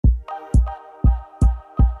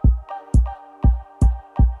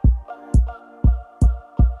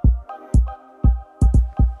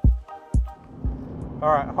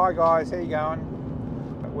Alright, hi guys, how you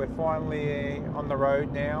going? We're finally on the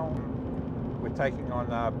road now. We're taking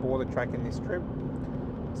on border track in this trip.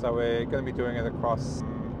 So we're going to be doing it across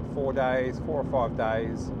 4 or 5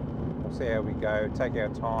 days. We'll see how we go, take our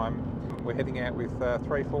time. We're heading out with 3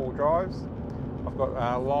 4-wheel drives. I've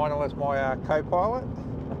got Lionel as my co-pilot.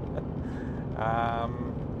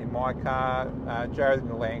 In my car, Jared in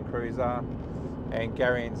the Land Cruiser, and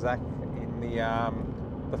Gary and Zach in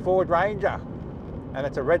the Ford Ranger. And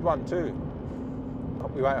it's a red one too.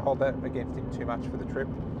 We won't hold that against him too much for the trip.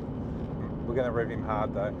 We're going to rev him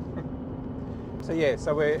hard though. So yeah,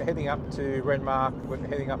 so we're heading up to Renmark, we're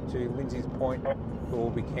heading up to Lindsay's Point, where we'll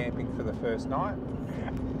be camping for the first night.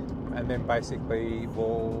 And then basically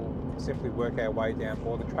we'll simply work our way down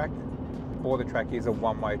Border Track. Border Track is a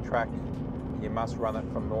one-way track. You must run it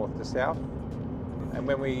from north to south. And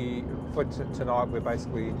when for tonight, we're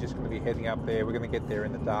basically just going to be heading up there. We're going to get there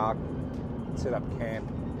in the dark, set up camp.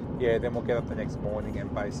 Yeah, then we'll get up the next morning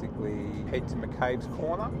and basically head to McCabe's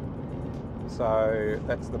Corner. So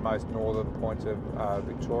that's the most northern point of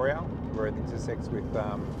Victoria, where it intersects with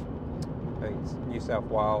I think it's New South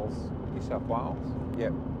Wales.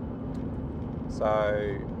 Yep.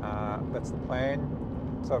 So that's the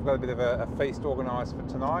plan. So I've got a bit of a feast organised for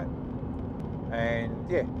tonight,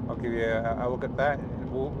 and yeah, I'll give you a look at that.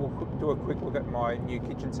 And we'll do a quick look at my new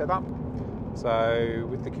kitchen setup. So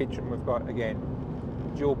with the kitchen, we've got again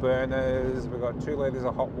dual burners. We've got 2 litres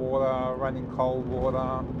of hot water, running cold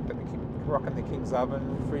water. Rocking the King's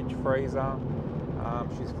oven, fridge, freezer.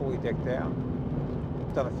 She's fully decked out.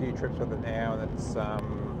 I've done a few trips with it now,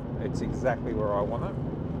 and it's exactly where I want it.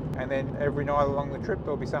 And then every night along the trip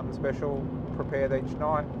there'll be something special prepared each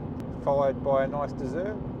night, followed by a nice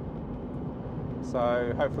dessert.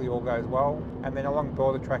 So hopefully all goes well. And then along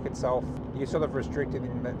Border Track itself, you're sort of restricted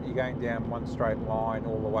in that you're going down one straight line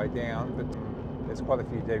all the way down, but there's quite a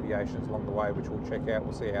few deviations along the way which we'll check out.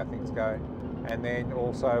 We'll see how things go. And then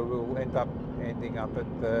also we'll ending up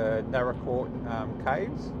at the Narracourt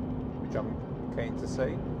Caves, which I'm keen to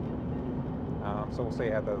see. So we'll see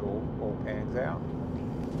how that all pans out.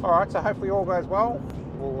 Alright, so hopefully all goes well.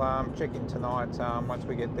 We'll check in tonight. Once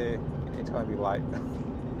we get there, it's going to be late.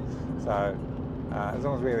 So as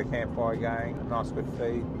long as we have a campfire going, a nice good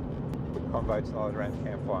feed, good convo tonight around the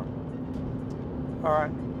campfire.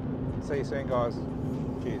 Alright, see you soon guys.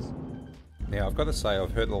 Cheers. Now I've got to say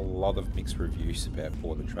I've heard a lot of mixed reviews about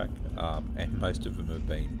Border Track, and most of them have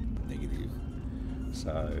been negative.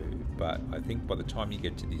 So, but I think by the time you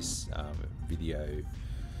get to this video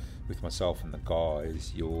with myself and the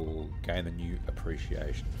guys, you'll gain a new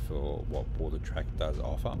appreciation for what Border Track does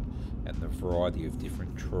offer and the variety of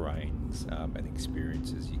different terrains and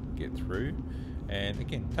experiences you can get through. And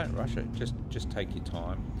again, don't rush it, just take your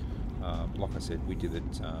time. Like I said, we did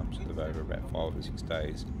it sort of over about 5 or 6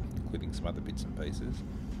 days, including some other bits and pieces.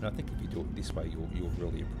 And I think if you do it this way, you'll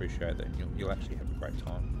really appreciate that, and you'll actually have a great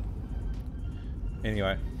time.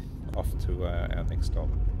 Anyway, off to our next stop.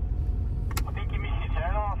 I think you missed your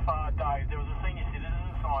turn off, Dave. There was a senior citizen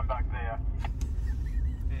sign back there.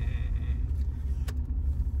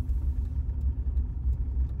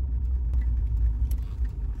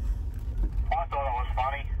 I thought it was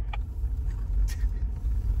funny.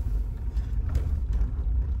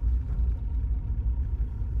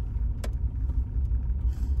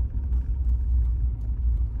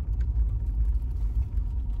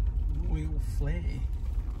 Oil flare.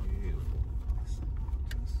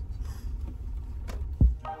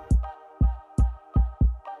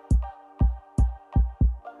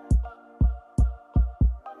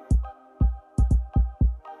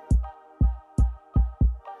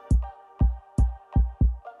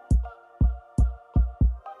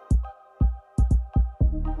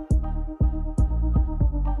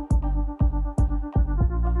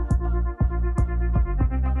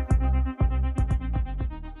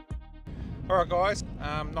 Alright guys,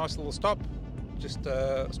 nice little stop. Just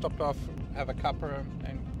stopped off, have a cuppa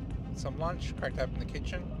and some lunch, cracked open the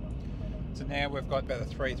kitchen. So now we've got about a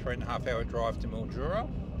 3.5 hour drive to Mildura,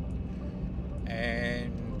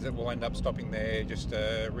 and we'll end up stopping there just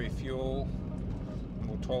to refuel, and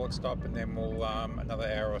we'll toilet stop, and then we'll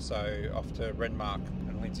another hour or so off to Renmark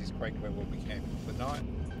and Lindsay's Creek, where we'll be camping for the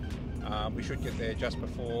night. We should get there just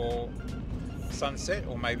before sunset,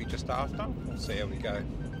 or maybe just after. We'll see how we go.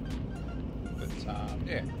 But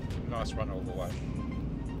yeah, nice run all the way.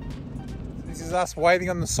 This is us waiting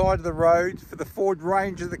on the side of the road for the Ford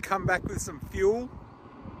Ranger to come back with some fuel,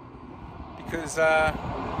 because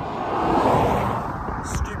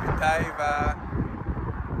stupid Dave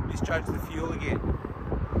misjudged the fuel again.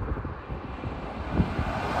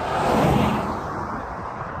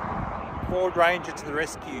 Ford Ranger to the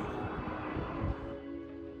rescue.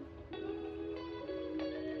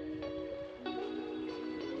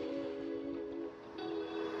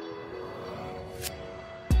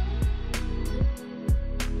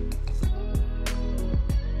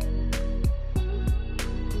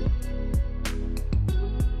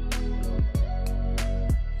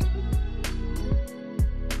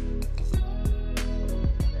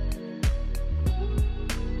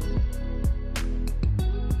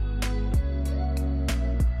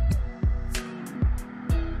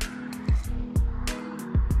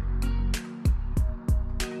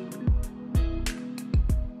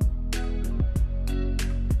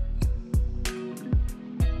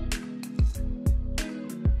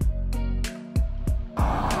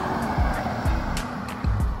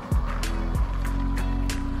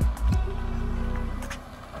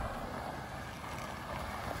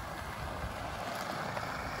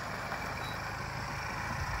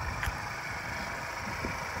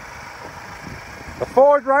 The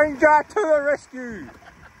Ford Ranger to the rescue!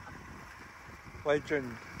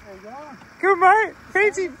 Legend. There you go. Good mate!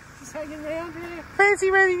 Fancy! Just hanging around here.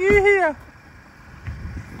 Fancy meeting you here!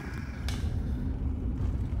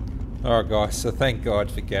 Alright guys, so thank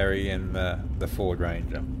God for Gary and the Ford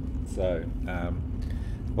Ranger. So,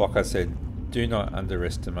 like I said, do not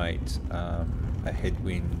underestimate a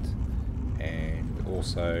headwind, and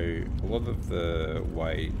also a lot of the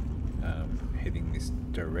way heading this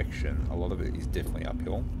direction, a lot of it is definitely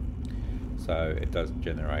uphill, so it does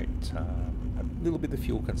generate a little bit of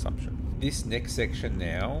fuel consumption. This next section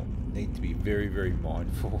now, need to be very, very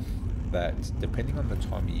mindful that depending on the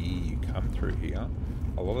time of year you come through here,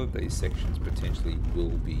 a lot of these sections potentially will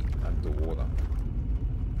be underwater.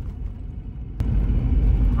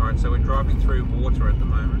 Alright, so we're driving through water at the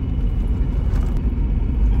moment.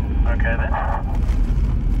 Okay then.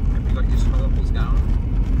 Have you got your snorkels going?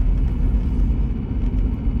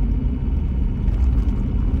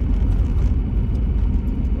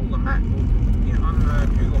 Map, you know, on the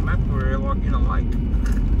Google map we're like in a lake.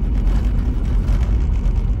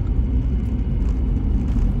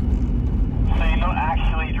 So you're not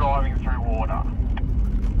actually driving through water?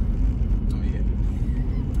 Not yet.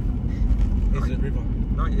 Is it river?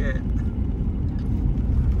 Not yet.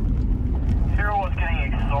 Cyril was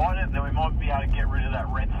getting excited that we might be able to get rid of that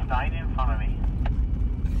red stain in front of me.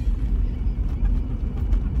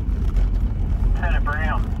 Turn it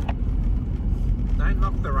brown. Don't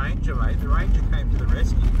knock the Ranger, mate. The Ranger came to the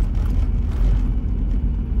rescue.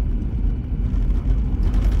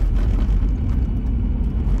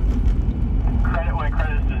 Credit where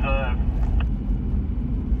credit's deserved.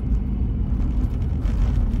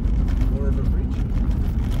 More of a bridge.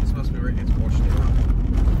 This must be where it gets washed out.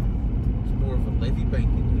 It's more of a levee bank,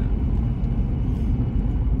 isn't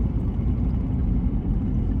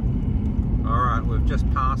it? Alright, we've just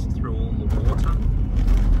passed through all the water.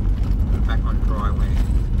 Back on dry land.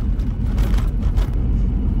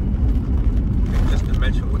 And just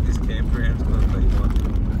imagine what this campground's going to be like.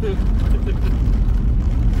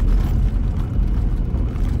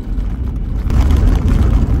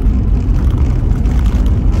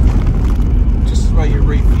 Just the way you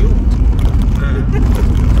refuel.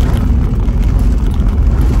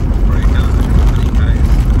 Probably going 20 k's.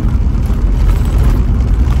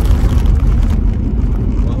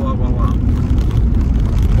 Walla walla.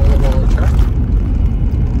 Walla check.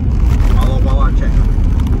 Walla check.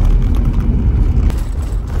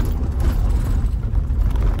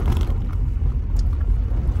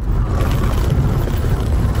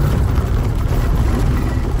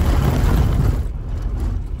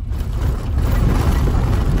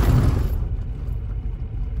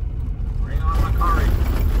 Bring on my courage.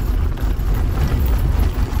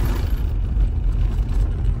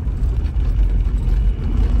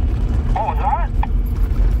 What was that?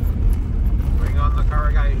 Bring on the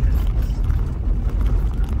corrugations.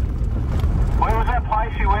 Where was that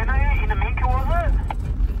place you went in? In the Minka, was it?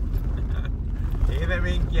 Hear them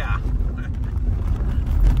in, yeah.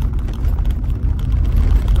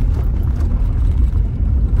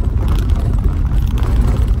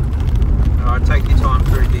 Alright, take your time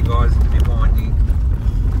through here, guys. It's a bit windy.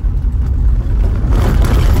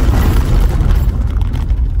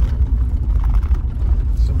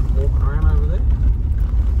 Someone walking around over there.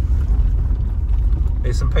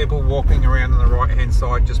 There's some people walking around on the right hand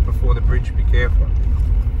side just before the bridge. Be careful.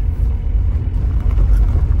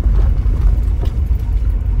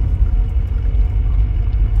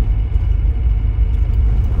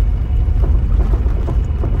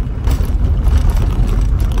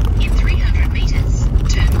 In 300 meters,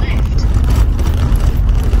 turn left.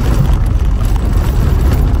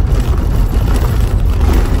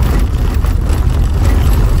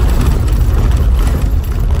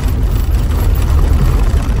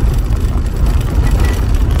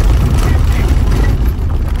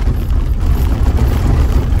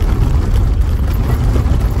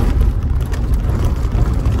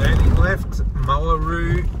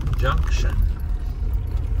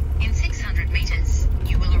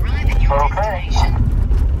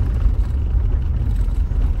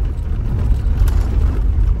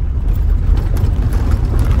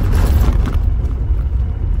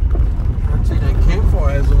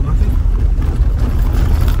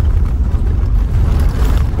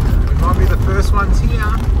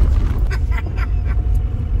 here.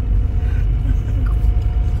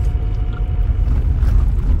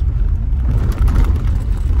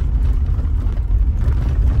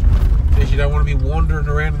 You don't want to be wandering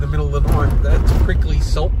around in the middle of the night. That's prickly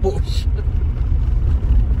salt bush.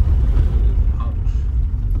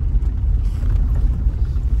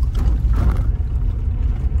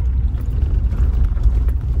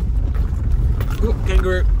 Oh,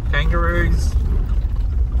 kangaroos.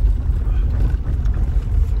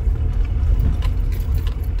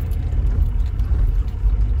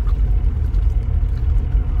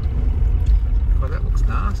 Oh, that looks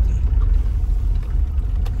nasty.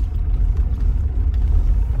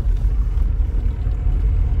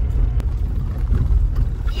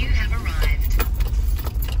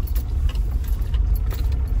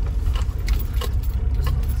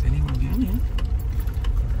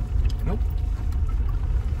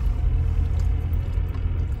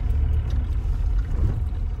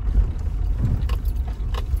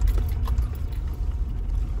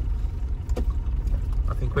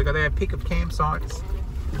 We got our pick of campsites.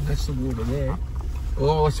 And that's the water there.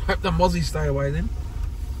 Oh, let's hope the mozzies stay away then.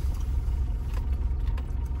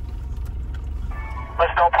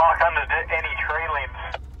 Let's not park under any tree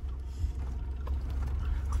limbs.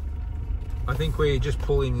 I think where you're just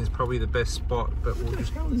pulling is probably the best spot, but we'll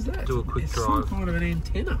just What the hell is that? do a quick It's drive. some kind of an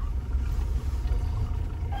antenna.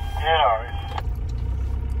 Yeah.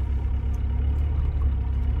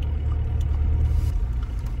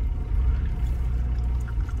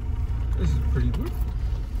 This is pretty good.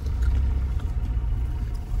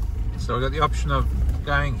 So we got the option of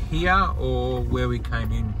going here or where we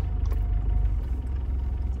came in.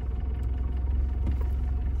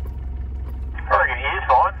 I reckon here's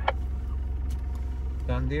fine.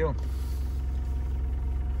 Done deal.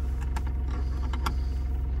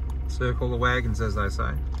 Circle the wagons, as they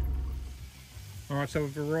say. Alright, so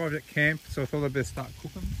we've arrived at camp, so I thought I'd better start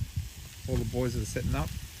cooking. All the boys are setting up.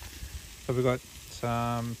 So we've got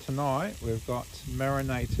tonight we've got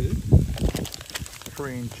marinated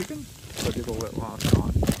Korean chicken. So I did all that last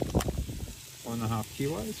night. 1.5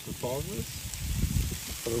 kilos for 5 of us.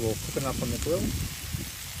 So we're all cooking up on the grill.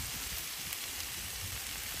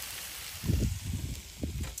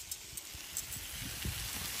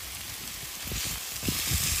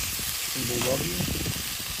 Chicken bulgogi.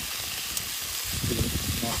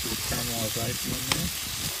 Nice little caramelisation in there.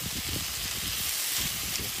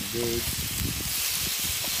 Looking good.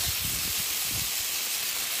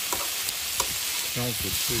 Smells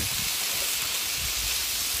good too.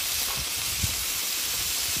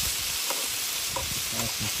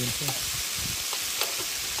 Nice and simple.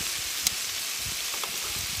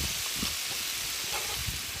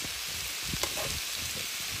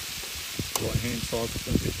 Right hand side is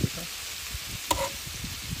going to be quicker.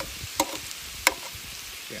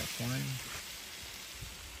 Yeah, flame.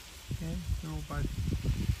 Yeah,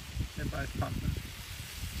 they're both pumping.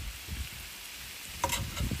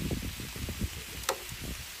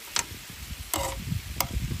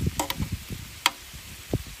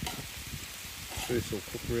 This will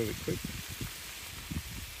cook really quick.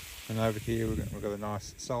 And over here we've got a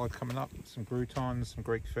nice salad coming up, some croutons, some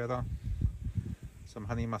Greek feta, some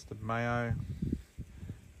honey mustard mayo,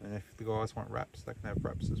 and if the guys want wraps, they can have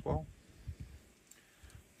wraps as well.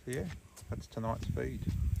 So yeah, that's tonight's feed.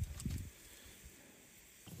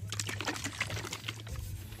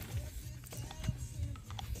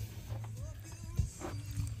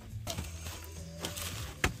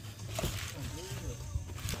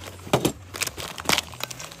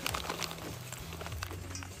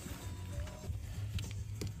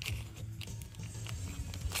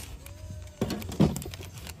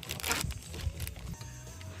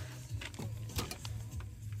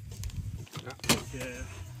 Yeah.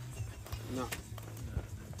 No.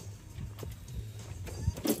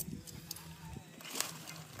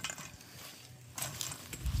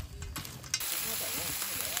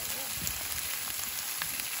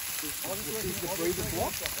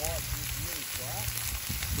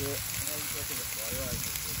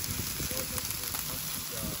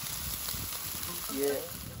 Yeah.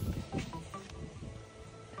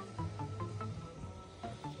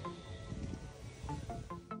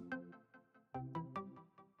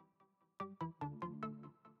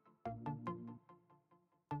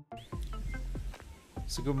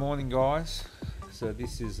 So good morning guys. So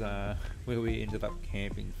this is where we ended up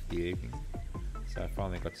camping for the evening. So I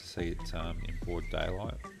finally got to see it in broad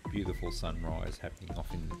daylight. Beautiful sunrise happening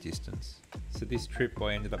off in the distance. So this trip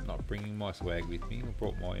I ended up not bringing my swag with me. I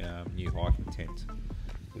brought my new hiking tent,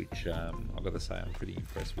 which I've got to say I'm pretty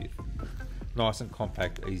impressed with. Nice and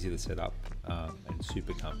compact, easy to set up, and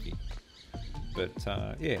super comfy.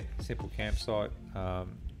 But yeah, simple campsite.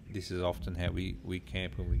 This is often how we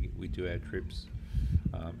camp when we do our trips.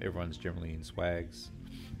 Everyone's generally in swags,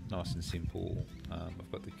 nice and simple.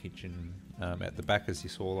 I've got the kitchen at the back, as you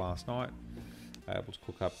saw last night. Able to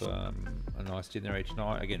cook up a nice dinner each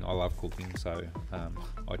night. Again, I love cooking, so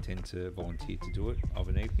I tend to volunteer to do it of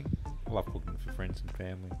an evening. I love cooking for friends and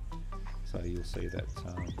family, so you'll see that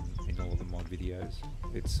in all of my videos.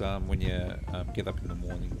 It's when you get up in the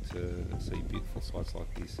morning to see beautiful sights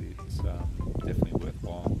like this, it's definitely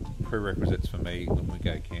worthwhile. Prerequisites for me when we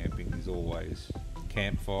go camping is always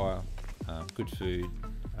campfire, good food,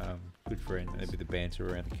 good friend, and a bit of banter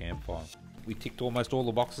around the campfire. We ticked almost all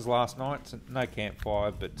the boxes last night, so no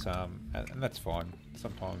campfire, but and that's fine.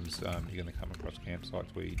 Sometimes you're going to come across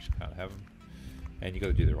campsites where you just can't have them, and you've got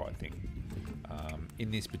to do the right thing. In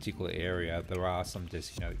this particular area, there are some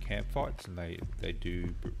designated campsites, and they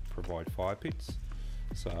do provide fire pits.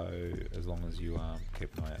 So as long as you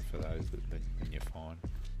keep an eye out for those, then you're fine.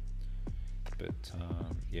 But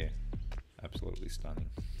yeah, absolutely stunning.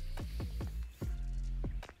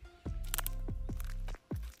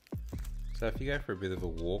 So if you go for a bit of a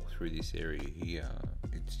walk through this area here,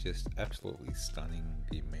 it's just absolutely stunning,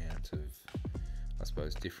 the amount of, I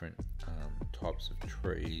suppose, different types of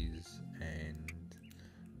trees. And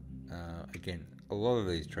again, a lot of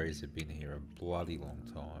these trees have been here a bloody long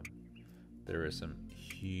time. There are some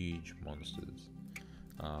huge monsters.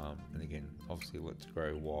 And again, obviously let's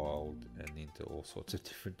grow wild and into all sorts of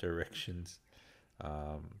different directions.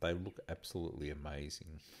 They look absolutely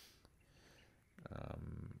amazing.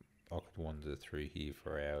 I could wander through here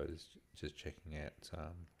for hours just checking out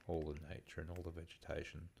all the nature and all the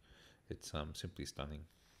vegetation. It's simply stunning.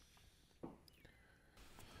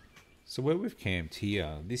 So where we've camped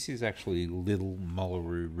here, this is actually Little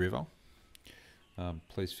Mullaroo River.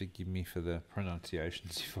 Please forgive me for the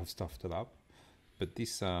pronunciations if I've stuffed it up. But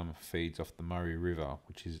this feeds off the Murray River,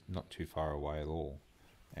 which is not too far away at all.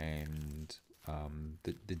 And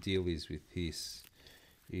the deal is with this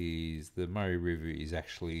is the Murray River is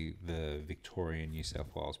actually the Victorian-New South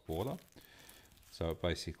Wales border. So it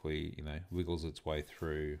basically, wiggles its way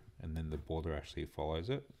through, and then the border actually follows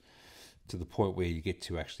it to the point where you get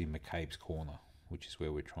to actually McCabe's Corner, which is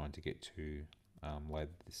where we're trying to get to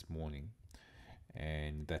later this morning.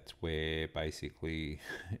 And that's where basically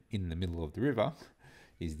in the middle of the river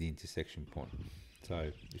is the intersection point.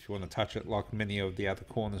 So if you want to touch it like many of the other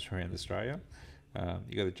corners around Australia,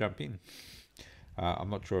 you got to jump in. I'm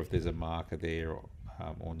not sure if there's a marker there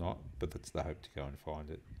or not, but that's the hope to go and find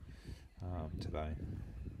it today.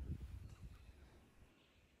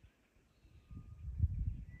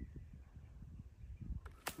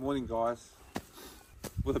 Morning, guys.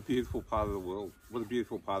 What a beautiful part of the world. What a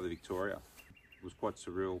beautiful part of Victoria. It was quite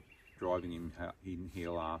surreal driving in here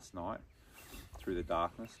last night through the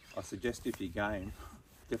darkness. I suggest if you're game,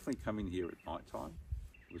 definitely come in here at night time.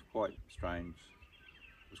 It was quite strange.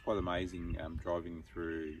 It was quite amazing driving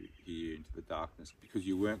through here into the darkness because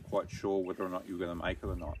you weren't quite sure whether or not you were going to make it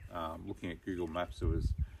or not. Looking at Google Maps, there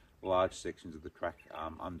was large sections of the track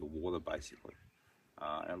underwater basically.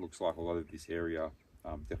 And it looks like a lot of this area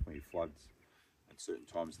definitely floods at certain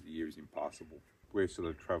times of the year is impassable. We're sort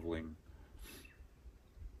of travelling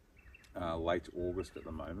late August at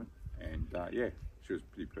the moment, and yeah, she was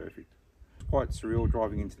pretty perfect. It's quite surreal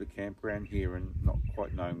driving into the campground here and not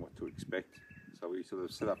quite knowing what to expect. So we sort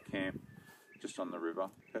of set up camp just on the river,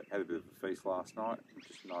 had a bit of a feast last night,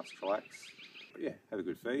 just nice chillax. But yeah, had a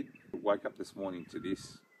good feed. Woke up this morning to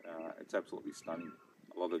this. It's absolutely stunning.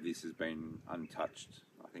 A lot of this has been untouched,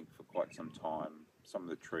 I think, for quite some time. Some of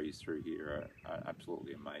the trees through here are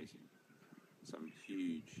absolutely amazing. Some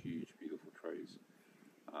huge, beautiful trees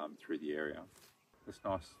through the area. This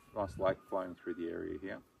nice lake flowing through the area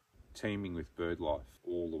here, teeming with bird life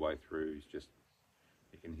all the way through. Is just,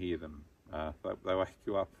 you can hear them. They wake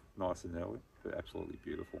you up nice and early, but absolutely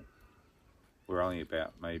beautiful. We're only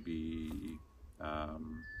about maybe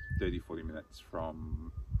 30-40 minutes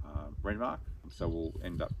from Renmark, so we'll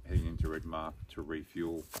end up heading into Renmark to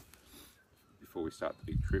refuel before we start the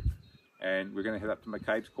big trip. And we're going to head up to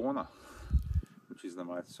McCabe's Corner, which is the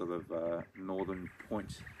most sort of northern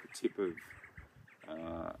point, tip of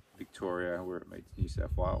Victoria, where it meets New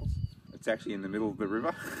South Wales. It's actually in the middle of the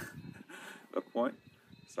river, the point.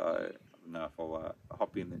 So I don't know if I'll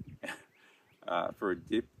hop in for a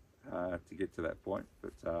dip to get to that point.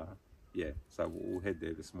 But yeah, so we'll head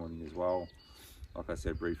there this morning as well. Like I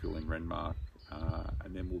said, refuel in Renmark,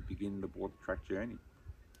 and then we'll begin the border track journey.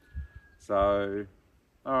 So,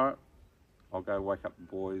 all right, I'll go wake up the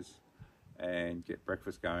boys and get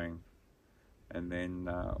breakfast going, and then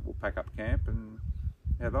we'll pack up camp and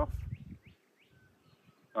head off.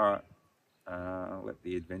 All right, let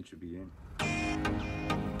the adventure begin.